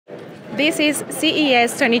This is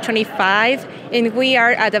CES 2025, and we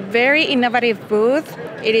are at a very innovative booth.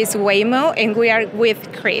 It is Waymo, and we are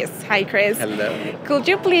with Chris. Hi, Chris. Hello. Could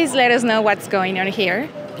you please let us know what's going on here?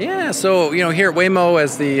 Yeah, so here at Waymo,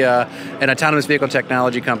 as an autonomous vehicle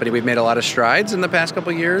technology company, we've made a lot of strides in the past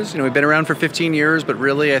couple of years. We've been around for 15 years, but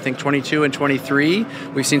really, I think 22 and 23,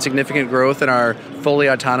 we've seen significant growth in our fully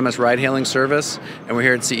autonomous ride-hailing service, and we're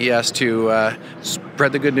here at CES to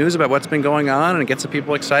spread the good news about what's been going on and get some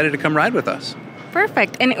people excited to come ride with us.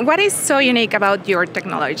 Perfect. And what is so unique about your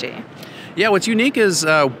technology? Yeah, what's unique is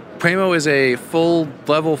Waymo is a full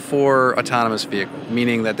level 4 autonomous vehicle,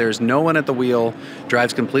 meaning that there's no one at the wheel,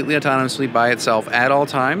 drives completely autonomously by itself at all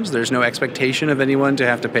times. There's no expectation of anyone to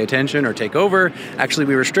have to pay attention or take over. Actually,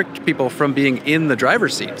 we restrict people from being in the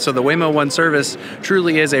driver's seat. So the Waymo One service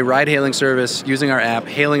truly is a ride-hailing service using our app,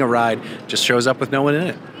 hailing a ride, just shows up with no one in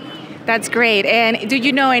it. That's great. And do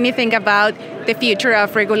you know anything about the future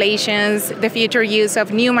of regulations, the future use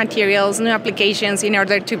of new materials, new applications in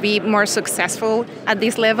order to be more successful at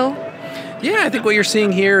this level? Yeah, I think what you're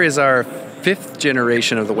seeing here is our 5th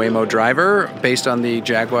generation of the Waymo Driver based on the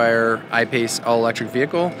Jaguar I-PACE all-electric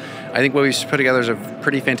vehicle. I think what we've put together is a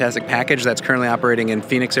pretty fantastic package that's currently operating in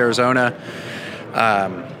Phoenix, Arizona,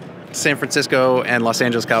 San Francisco, and Los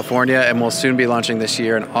Angeles, California, and we'll soon be launching this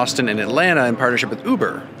year in Austin and Atlanta in partnership with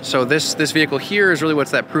Uber. So this vehicle here is really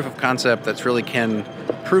what's that proof of concept that's really can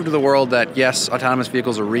prove to the world that yes, autonomous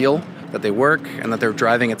vehicles are real, that they work, and that they're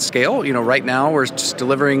driving at scale. Right now we're just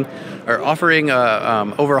offering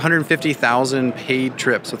over 150,000 paid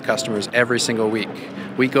trips with customers every single week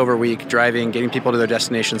over week, driving, getting people to their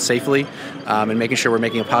destinations safely, and making sure we're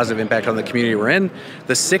making a positive impact on the community we're in.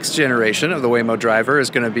 The 6th generation of the Waymo Driver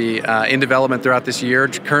is going to be in development throughout this year,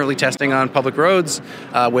 currently testing on public roads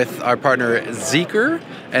with our partner Zeekr,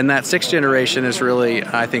 and that 6th generation is really,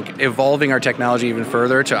 I think, evolving our technology even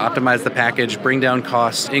further to optimize the package, bring down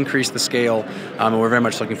costs, increase the scale, and we're very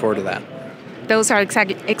much looking forward to that. Those are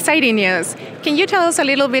exciting news. Can you tell us a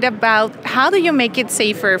little bit about how do you make it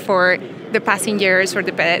safer for the passengers or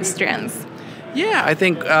the pedestrians? Yeah, I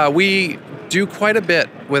think we do quite a bit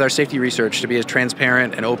with our safety research to be as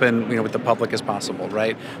transparent and open with the public as possible,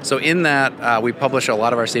 right? So in that, we publish a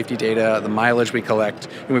lot of our safety data, the mileage we collect,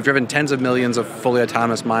 and we've driven tens of millions of fully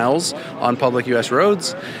autonomous miles on public US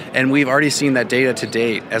roads, and we've already seen that data to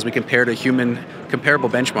date as we compare to human comparable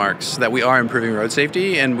benchmarks that we are improving road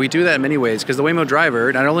safety, and we do that in many ways because the Waymo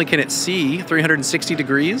Driver, not only can it see 360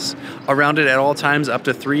 degrees around it at all times up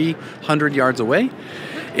to 300 yards away,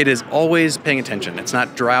 it is always paying attention. It's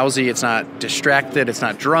not drowsy, it's not distracted, it's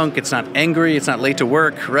not drunk, it's not angry, it's not late to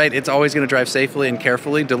work, right? It's always going to drive safely and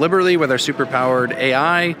carefully, deliberately with our super-powered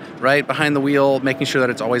AI, right, behind the wheel, making sure that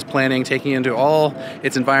it's always planning, taking into all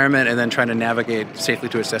its environment, and then trying to navigate safely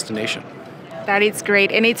to its destination. That is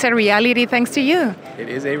great, and it's a reality thanks to you. It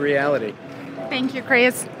is a reality. Thank you,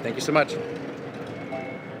 Chris. Thank you so much.